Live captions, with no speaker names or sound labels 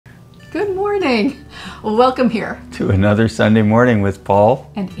Good morning. Well, welcome here to another Sunday morning with Paul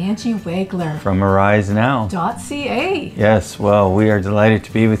and Angie Wagler from arisenow.ca. Yes, well, we are delighted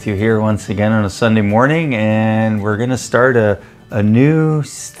to be with you here once again on a Sunday morning, and we're going to start a new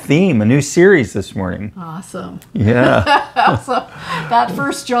theme, a new series this morning. Awesome. Yeah. So that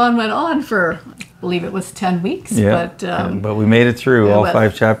First John went on for, I believe it was 10 weeks. Yeah. But we made it through all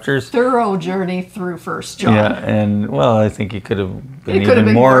 5 chapters. Thorough journey through First John. Yeah, and well, I think it could have been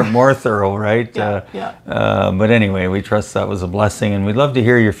even more thorough, right? But anyway, we trust that was a blessing, and we'd love to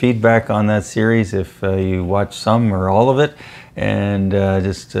hear your feedback on that series if you watched some or all of it, and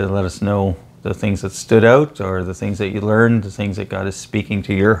just to let us know the things that stood out, or the things that you learned, the things that God is speaking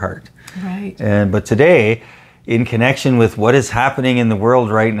to your heart. Right. But today, in connection with what is happening in the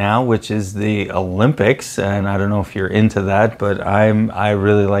world right now, which is the Olympics, and I don't know if you're into that, but I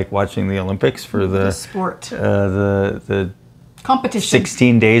really like watching the Olympics for the sport, the competition,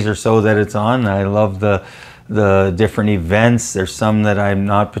 16 days or so that it's on. I love the different events. There's some that I'm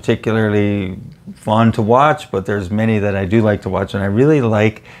not particularly fond to watch, but there's many that I do like to watch, and I really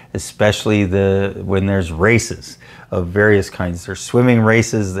like especially when there's races of various kinds. There's swimming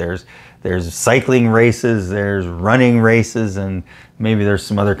races, there's cycling races, there's running races, and maybe there's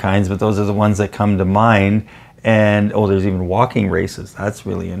some other kinds, but those are the ones that come to mind. And there's even walking races. That's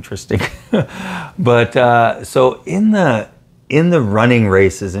really interesting. But so in the running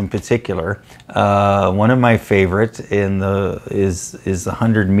races in particular, one of my favorites is the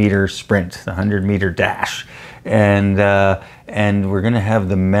 100-meter sprint, the 100-meter dash, and we're going to have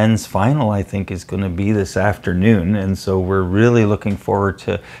the men's final. I think is going to be this afternoon, and so we're really looking forward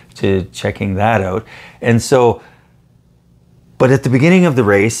to checking that out. And so, but at the beginning of the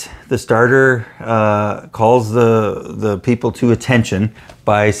race, the starter calls the people to attention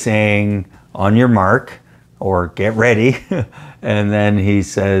by saying, "On your mark," or "Get ready," and then he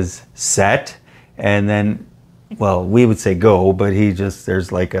says, "Set," and then, well, we would say "Go," but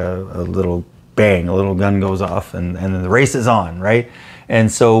there's like a little bang, a little gun goes off, and then the race is on, right?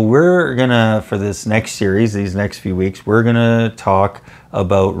 And so we're gonna, for this next series, these next few weeks, we're gonna talk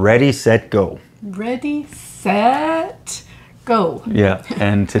about ready, set, go. Ready, set, go. Yeah,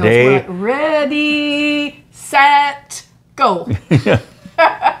 and today... ready, set, go.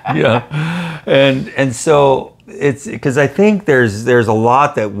 Yeah, and so it's because I think there's a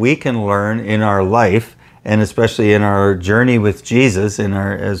lot that we can learn in our life, and especially in our journey with Jesus,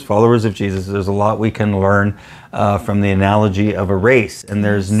 as followers of Jesus. There's a lot we can learn from the analogy of a race, and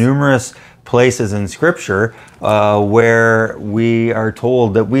there's numerous places in Scripture where we are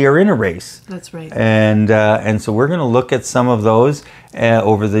told that we are in a race. That's right. And so we're going to look at some of those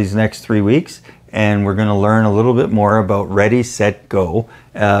over these next 3 weeks. And we're going to learn a little bit more about ready, set, go,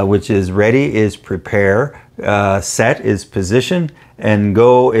 which is ready is prepare, set is position, and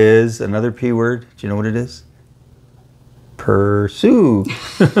go is another P word. Do you know what it is? Pursue.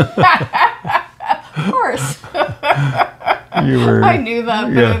 Of course. I knew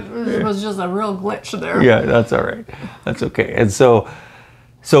that, but it was just a real glitch there. Yeah, that's all right. That's okay. And so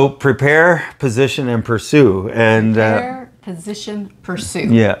prepare, position, and pursue. And prepare, position, pursue.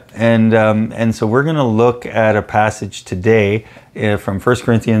 Yeah, and so we're going to look at a passage today from 1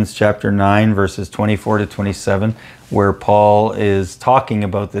 Corinthians chapter 9, verses 24 to 27, where Paul is talking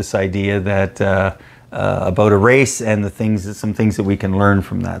about this idea that about a race and some things that we can learn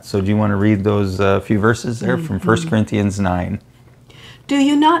from that. So do you want to read those few verses there from 1 Corinthians 9? Do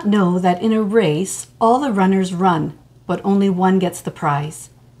you not know that in a race all the runners run, but only one gets the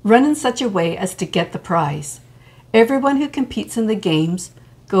prize? Run in such a way as to get the prize. Everyone who competes in the games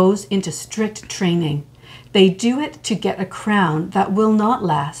goes into strict training. They do it to get a crown that will not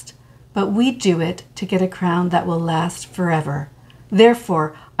last, but we do it to get a crown that will last forever.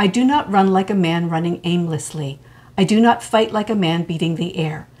 Therefore, I do not run like a man running aimlessly. I do not fight like a man beating the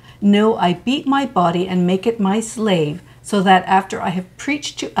air. No, I beat my body and make it my slave, so that after I have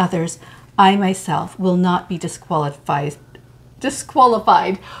preached to others, I myself will not be disqualified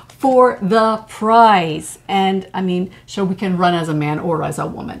for the prize. And I mean, so we can run as a man or as a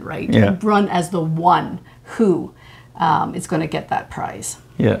woman, right? Yeah. Run as the one who is going to get that prize.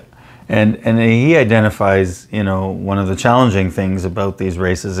 Yeah. And he identifies, one of the challenging things about these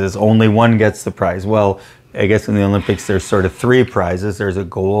races is only one gets the prize. Well, I guess in the Olympics there's sort of 3 prizes. There's a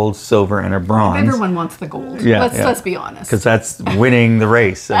gold, silver, and a bronze. Everyone wants the gold. Yeah, let's be honest. Because that's winning the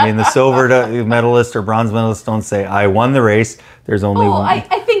race. I mean, the silver medalist or bronze medalist don't say, "I won the race." There's only one. I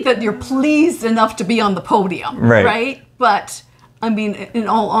think that you're pleased enough to be on the podium, right? But I mean, in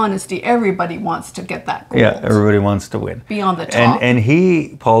all honesty, everybody wants to get that gold. Yeah, everybody wants to win. Be on the top.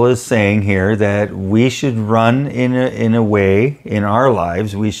 And Paul is saying here that we should run in a way in our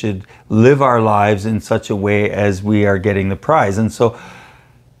lives. We should live our lives in such a way as we are getting the prize. And so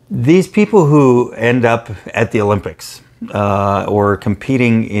these people who end up at the Olympics or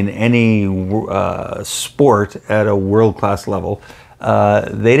competing in any sport at a world-class level,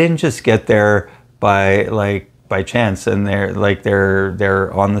 they didn't just get there by chance, and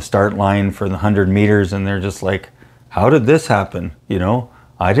they're on the start line for the 100 meters, and they're just like, how did this happen? You know,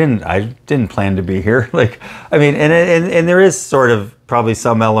 I didn't plan to be here. Like, I mean, and there is sort of probably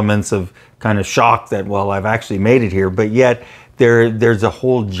some elements of kind of shock that, well, I've actually made it here, but yet there's a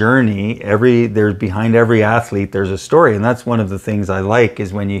whole journey. There's behind every athlete, there's a story, and that's one of the things I like,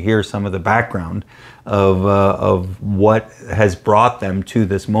 is when you hear some of the background of what has brought them to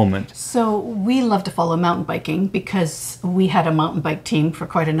this moment. So we love to follow mountain biking because we had a mountain bike team for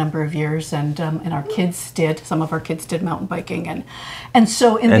quite a number of years, and our kids did. Some of our kids did mountain biking, and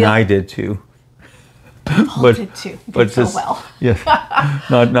so I did too. Paul did too. Did so well. Yeah,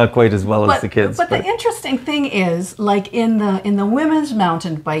 not quite as well as the kids. But the interesting thing is, like in the women's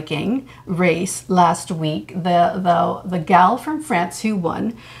mountain biking race last week, the gal from France who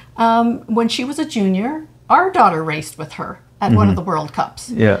won, when she was a junior, our daughter raced with her at one of the World Cups.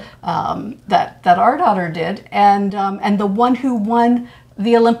 Yeah. That our daughter did, and the one who won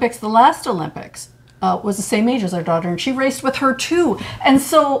the Olympics, the last Olympics, was the same age as our daughter, and she raced with her too. And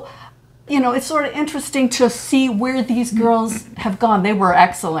so, you know, it's sort of interesting to see where these girls have gone. They were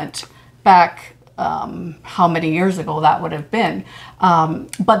excellent back, how many years ago that would have been.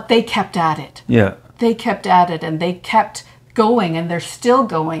 But they kept at it. Yeah. They kept at it, and they kept going, and they're still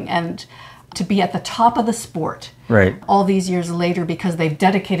going. And to be at the top of the sport all these years later, because they've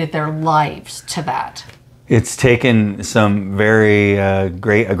dedicated their lives to that. It's taken some a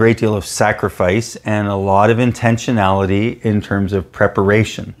great deal of sacrifice and a lot of intentionality in terms of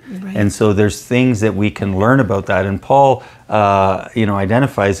preparation. Right. And so there's things that we can learn about that. And Paul,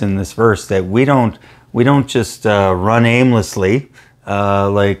 identifies in this verse that we don't just run aimlessly,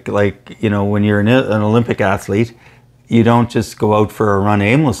 when you're an Olympic athlete. You don't just go out for a run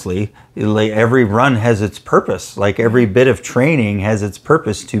aimlessly. Every run has its purpose. Like every bit of training has its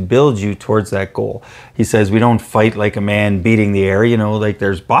purpose to build you towards that goal. He says we don't fight like a man beating the air. You know, like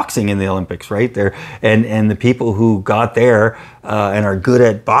there's boxing in the Olympics, right? And the people who got there and are good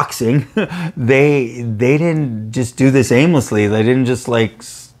at boxing, they didn't just do this aimlessly. They didn't just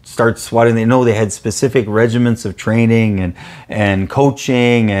start swatting. They had specific regiments of training and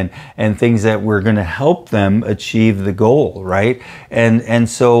coaching and things that were going to help them achieve the goal, right? And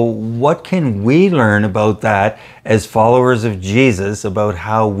so what can we learn about that as followers of Jesus, about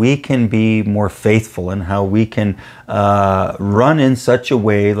how we can be more faithful and how we can run in such a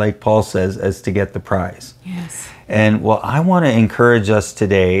way, like Paul says, as to get the prize? Yes. And well, I want to encourage us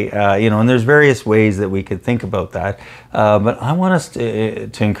today, and there's various ways that we could think about that, but I want us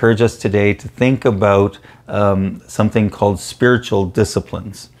to encourage us today to think about something called spiritual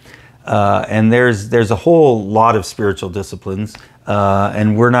disciplines. And there's a whole lot of spiritual disciplines,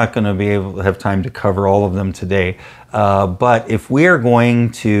 and we're not going to be able to have time to cover all of them today. But if we are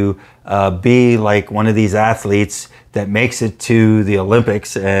going to be like one of these athletes that makes it to the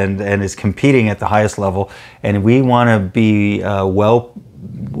Olympics and is competing at the highest level, and we want to be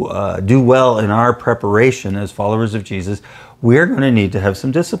do well in our preparation as followers of Jesus, we're going to need to have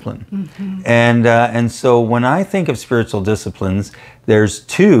some discipline. Mm-hmm. And so when I think of spiritual disciplines, there's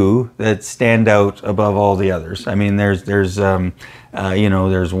two that stand out above all the others. I mean, there's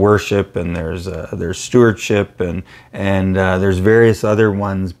worship, and there's stewardship, and there's various other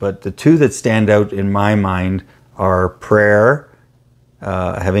ones, but the two that stand out in my mind are prayer,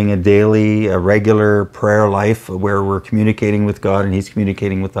 having a regular prayer life where we're communicating with God and He's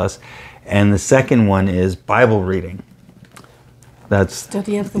communicating with us. And the second one is Bible reading. That's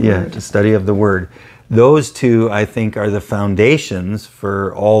study of the Word. The study of the Word. Those two, I think, are the foundations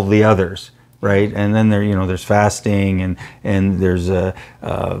for all the others, right? And then there's fasting, and there's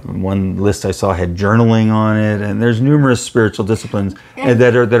one list I saw had journaling on it, and there's numerous spiritual disciplines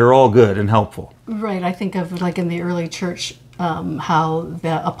that are all good and helpful. Right. I think of like in the early church, how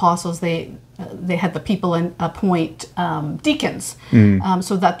the apostles they had the people appoint deacons,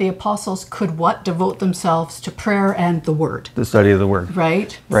 so that the apostles could devote themselves to prayer and the Word, the study of the Word.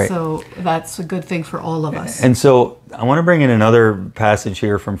 Right. So that's a good thing for all of us. And so I want to bring in another passage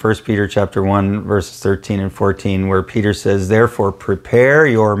here from 1 Peter chapter 1, verses 13 and 14, where Peter says, "Therefore prepare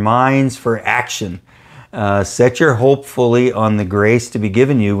your minds for action, Set your hope fully on the grace to be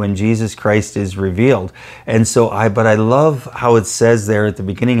given you when Jesus Christ is revealed. And so but I love how it says there at the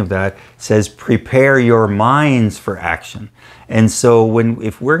beginning of that, it says, prepare your minds for action. And so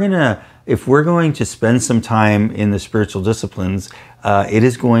if we're going to spend some time in the spiritual disciplines, it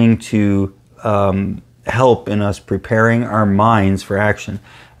is going to help in us preparing our minds for action.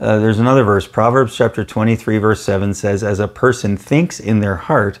 There's another verse, Proverbs chapter 23, verse 7 says, as a person thinks in their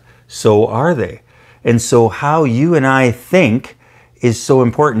heart, so are they. And so how you and I think is so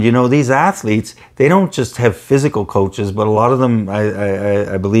important. You know, these athletes, they don't just have physical coaches, but a lot of them,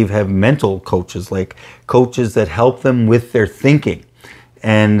 I believe, have mental coaches, like coaches that help them with their thinking.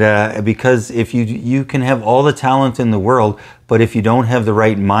 And because if you can have all the talent in the world, but if you don't have the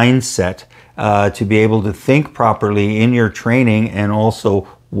right mindset to be able to think properly in your training and also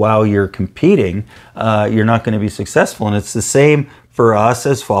while you're competing, you're not going to be successful. And it's the same for us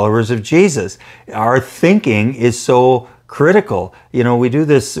as followers of Jesus. Our thinking is so critical. You know, we've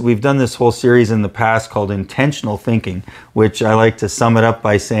done this whole series in the past called intentional thinking, which I like to sum it up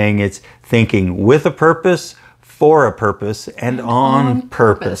by saying it's thinking with a purpose, for a purpose, and on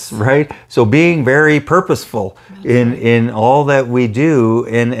purpose, right? So being very purposeful in all that we do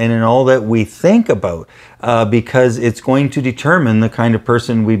and in all that we think about, because it's going to determine the kind of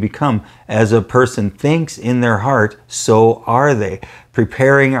person we become. As a person thinks in their heart, so are they.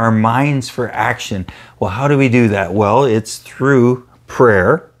 Preparing our minds for action. Well, how do we do that? Well, it's through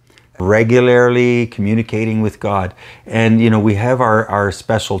prayer, regularly communicating with God. And, you know, we have our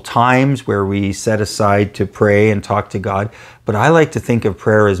special times where we set aside to pray and talk to God. But I like to think of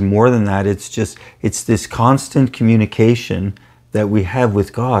prayer as more than that. It's this constant communication that we have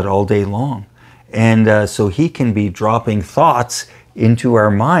with God all day long. And so He can be dropping thoughts into our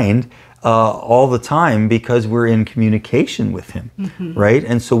mind all the time because we're in communication with Him, right?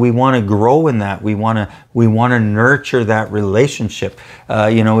 And so we want to grow in that. We want to nurture that relationship.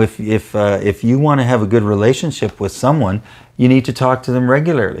 You know, if you want to have a good relationship with someone, you need to talk to them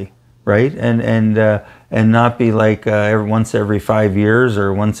regularly, right? And not be like once every 5 years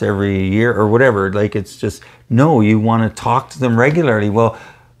or once every year or whatever. Like, it's just, no, you want to talk to them regularly. Well,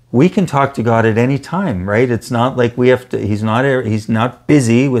 we can talk to God at any time, right? It's not like we have to, He's not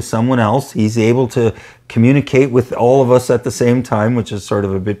busy with someone else. He's able to communicate with all of us at the same time, which is sort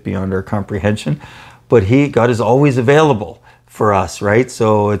of a bit beyond our comprehension. But God is always available for us, right?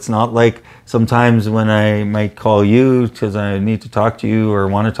 So it's not like sometimes when I might call you because I need to talk to you or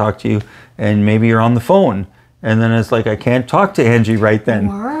want to talk to you, and maybe you're on the phone, and then it's like I can't talk to Angie right then.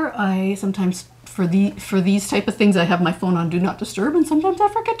 Or I sometimes, for these type of things, I have my phone on Do Not Disturb, and sometimes I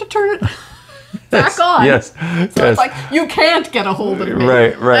forget to turn it back on. Yes. So it's like, you can't get a hold of me.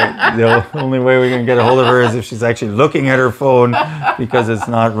 Right. The only way we can get a hold of her is if she's actually looking at her phone because it's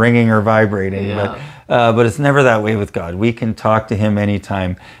not ringing or vibrating. Yeah. But it's never that way with God. We can talk to Him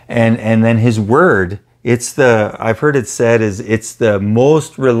anytime. And then His Word, I've heard it said, it's the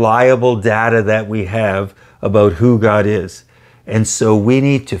most reliable data that we have about who God is. And so we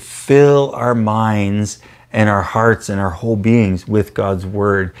need to fill our minds and our hearts and our whole beings with God's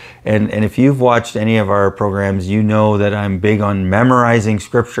Word. And if you've watched any of our programs, you know that I'm big on memorizing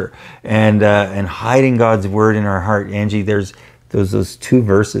Scripture and hiding God's Word in our heart. Angie, there's those two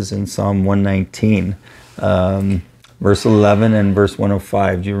verses in Psalm 119, verse 11 and verse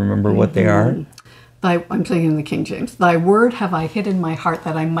 105. Do you remember what they are? I'm taking the King James. Thy word have I hid in my heart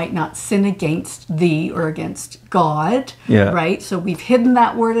that I might not sin against thee or against God. Yeah. Right? So we've hidden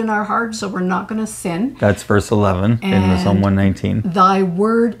that word in our heart, so we're not going to sin. That's verse 11 in the Psalm 119. Thy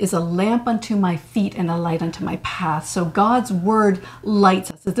word is a lamp unto my feet and a light unto my path. So God's word lights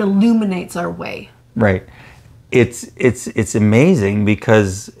us. It illuminates our way. Right. It's amazing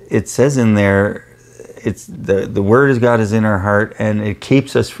because it says in there, it's the word of God is in our heart and it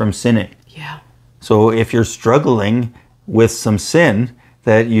keeps us from sinning. Yeah. So if you're struggling with some sin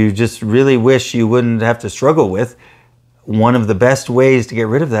that you just really wish you wouldn't have to struggle with, one of the best ways to get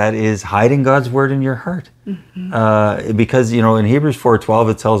rid of that is hiding God's word in your heart. Because, you know, in Hebrews 4:12,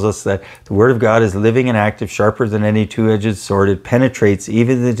 it tells us that the word of God is living and active, sharper than any two-edged sword. It penetrates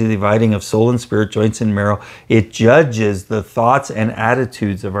even the dividing of soul and spirit, joints and marrow. It judges the thoughts and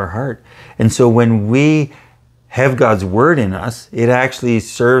attitudes of our heart. And so when we have God's word in us, it actually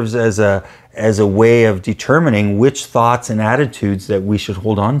serves as a way of determining which thoughts and attitudes that we should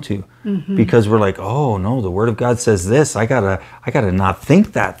hold on to. Because we're like, oh no, the word of God says this. I gotta not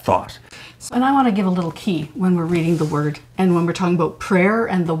think that thought. And I want to give a little key when we're reading the word and when we're talking about prayer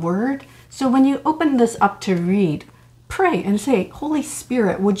and the word. So when you open this up to read, pray and say, Holy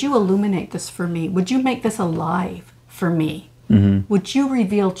Spirit, would you illuminate this for me? Would you make this alive for me? Would you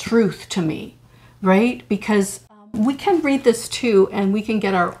reveal truth to me? right? Because we can read this too, and we can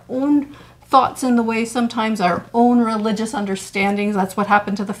get our own thoughts in the way sometimes, our own religious understandings. That's what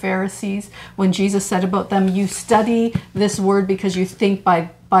happened to the Pharisees when Jesus said about them, you study this word because you think by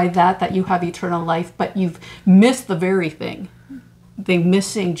that you have eternal life, but you've missed the very thing. They're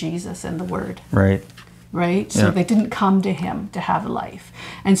missing Jesus and the word. Right. Right? So they didn't come to him to have life.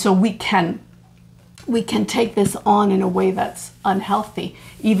 And so we can take this on in a way that's unhealthy.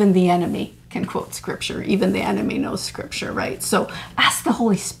 Even the enemy can quote scripture. Even the enemy knows scripture, right? So ask the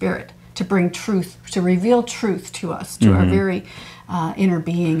Holy Spirit to bring truth, to reveal truth to us, to our very inner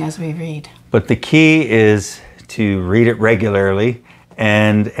being as we read. But the key is to read it regularly.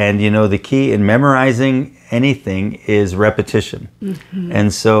 And the key in memorizing anything is repetition.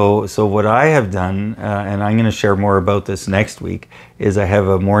 And so what I have done, and I'm going to share more about this next week, is I have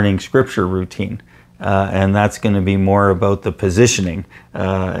a morning scripture routine. And that's going to be more about the positioning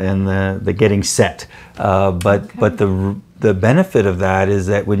and the getting set. But the benefit of that is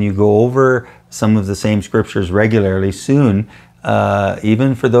that when you go over some of the same scriptures regularly, soon,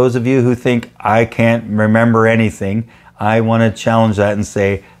 even for those of you who think, I can't remember anything, I want to challenge that and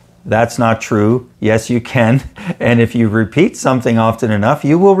say, that's not true. Yes, you can. And if you repeat something often enough,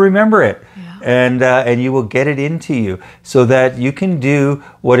 you will remember it. And you will get it into you, so that you can do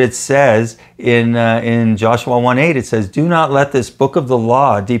what it says in Joshua 1:8. It says, do not let this book of the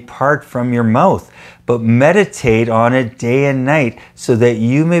law depart from your mouth, but meditate on it day and night, so that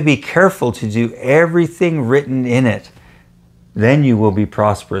you may be careful to do everything written in it. Then you will be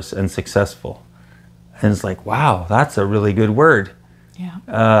prosperous and successful. And it's like, wow, that's a really good word.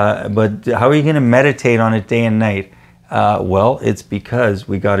 But how are you going to meditate on it day and night? Well, it's because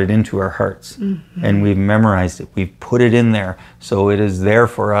we got it into our hearts and we've memorized it. We've put it in there. So it is there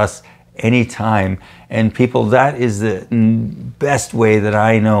for us anytime. And people, that is the best way that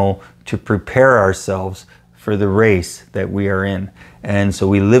I know to prepare ourselves for the race that we are in. And so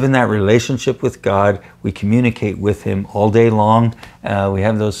we live in that relationship with God. We communicate with Him all day long. We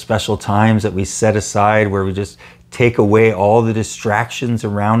have those special times that we set aside where we just take away all the distractions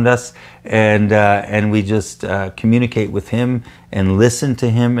around us, and we just communicate with Him and listen to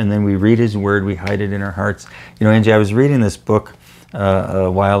Him, and then we read His Word, we hide it in our hearts. You know, Angie, I was reading this book a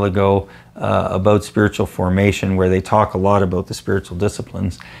while ago about spiritual formation, where they talk a lot about the spiritual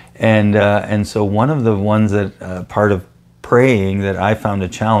disciplines, and so one of the ones that part of praying that I found a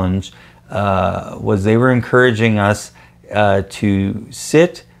challenge was they were encouraging us to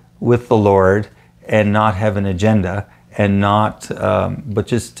sit with the Lord and not have an agenda, and not, but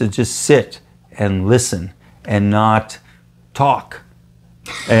just sit and listen and not talk.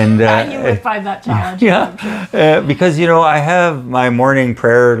 And you would find that challenging. because I have my morning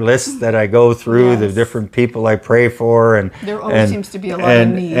prayer list that I go through, the different people I pray for, and there always seems to be a lot of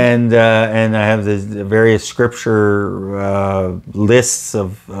need. And I have the various scripture lists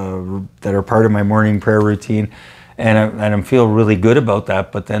of that are part of my morning prayer routine. And I feel really good about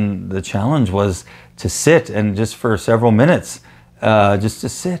that. But then the challenge was to sit and just for several minutes, just to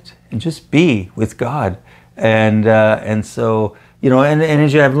sit and just be with God. And so, and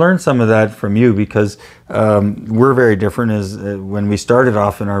Angie, I've learned some of that from you, because we're very different. As when we started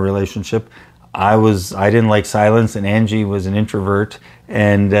off in our relationship, I didn't like silence, and Angie was an introvert.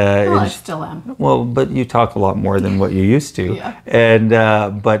 And I still am. Well, but you talk a lot more than what you used to. And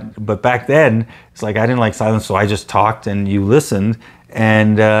but back then, it's like I didn't like silence, so I just talked and you listened.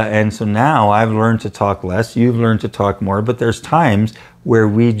 And so now I've learned to talk less. You've learned to talk more. But there's times where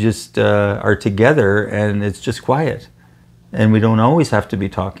we just are together and it's just quiet, and we don't always have to be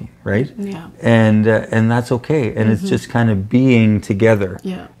talking, right? And that's okay. And it's just kind of being together.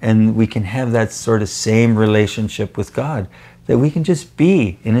 And we can have that sort of same relationship with God, that we can just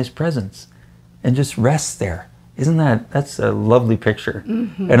be in His presence and just rest there. That's a lovely picture.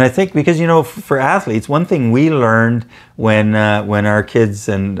 And I think because, for athletes, one thing we learned when our kids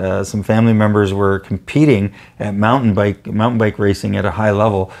and some family members were competing at mountain bike racing at a high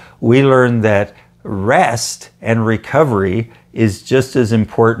level, we learned that rest and recovery is just as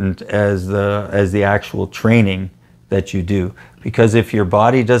important as the actual training that you do. Because if your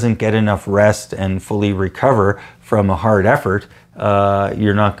body doesn't get enough rest and fully recover from a hard effort,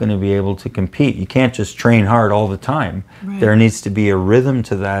 you're not going to be able to compete. You can't just train hard all the time. There needs to be a rhythm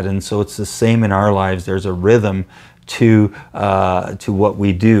to that, and so it's the same in our lives. There's a rhythm to what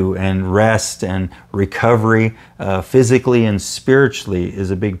we do, and rest and recovery, physically and spiritually, is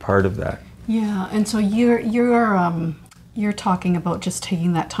a big part of that. Yeah, and so you're talking about just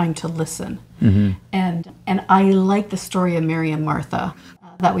taking that time to listen, and I like the story of Mary and Martha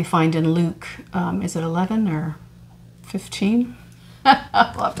that we find in Luke. Is it 11 or 15?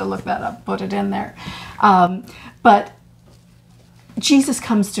 I'll have to look that up, put it in there. But Jesus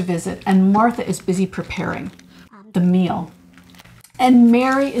comes to visit, and Martha is busy preparing the meal. And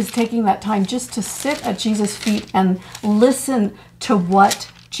Mary is taking that time just to sit at Jesus' feet and listen to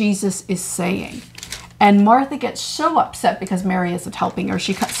what Jesus is saying. And Martha gets so upset because Mary isn't helping her.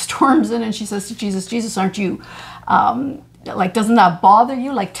 She storms in and she says to Jesus, Jesus, aren't you, doesn't that bother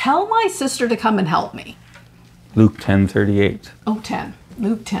you? Like, tell my sister to come and help me. Luke 10:38. Oh, 10.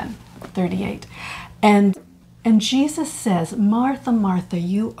 Luke 10:38. And Jesus says, Martha, Martha,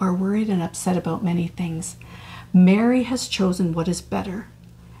 you are worried and upset about many things. Mary has chosen what is better,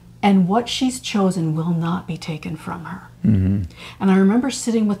 and what she's chosen will not be taken from her. Mm-hmm. And I remember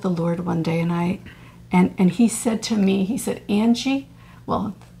sitting with the Lord one day, and he said to me, he said, Angie,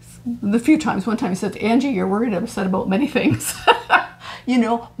 well, the few times, one time he said, Angie, you're worried and upset about many things.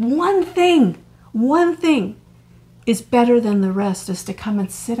 One thing is better than the rest, is to come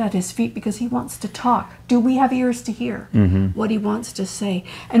and sit at his feet, because he wants to talk. Do we have ears to hear what he wants to say?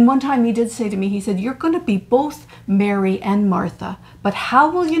 And one time he did say to me, he said, you're going to be both Mary and Martha, but how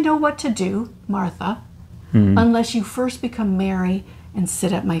will you know what to do, Martha, unless you first become Mary and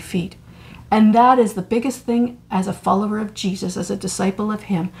sit at my feet? And that is the biggest thing as a follower of Jesus, as a disciple of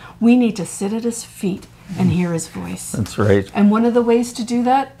him. We need to sit at his feet and hear his voice. That's right. And one of the ways to do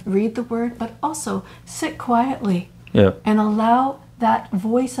that, read the word, but also sit quietly and allow that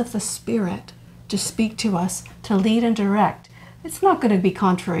voice of the Spirit to speak to us, to lead and direct. It's not going to be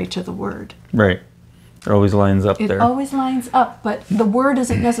contrary to the word. Right. It always lines up there. It always lines up, but the word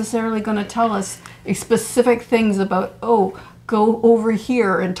isn't necessarily going to tell us specific things about, go over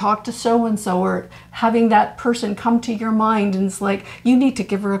here and talk to so-and-so, or having that person come to your mind and it's like, you need to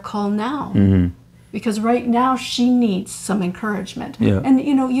give her a call now. Mm-hmm. Because right now she needs some encouragement. Yeah. And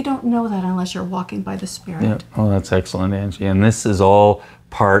you don't know that unless you're walking by the Spirit. Yeah. Oh, that's excellent, Angie. And this is all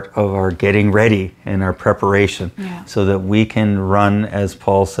part of our getting ready and our preparation, so that we can run, as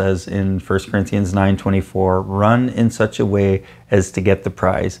Paul says in 1 Corinthians 9:24, run in such a way as to get the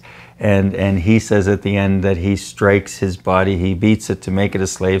prize. And he says at the end that he strikes his body, he beats it to make it a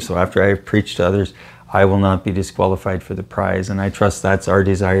slave. So after I have preached to others, I will not be disqualified for the prize. And I trust that's our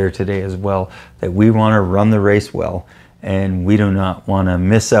desire today as well, that we want to run the race well, and we do not want to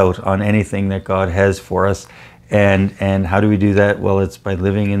miss out on anything that God has for us. And how do we do that? Well, it's by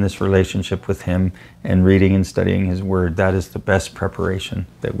living in this relationship with him and reading and studying his word. That is the best preparation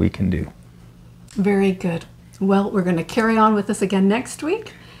that we can do. Very good. Well, we're going to carry on with this again next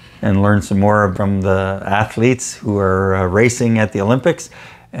week. And learn some more from the athletes who are racing at the Olympics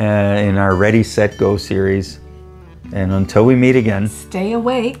in our Ready, Set, Go series. And until we meet again, stay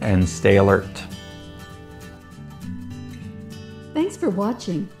awake and stay alert. Thanks for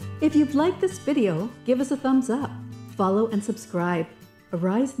watching. If you've liked this video, give us a thumbs up. Follow and subscribe.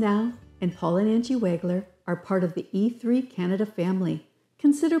 Arise Now and Paul and Angie Wagler are part of the E3 Canada family.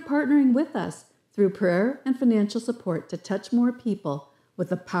 Consider partnering with us through prayer and financial support to touch more people with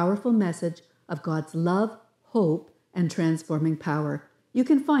the powerful message of God's love, hope, and transforming power. You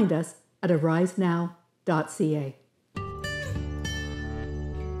can find us at arisenow.ca.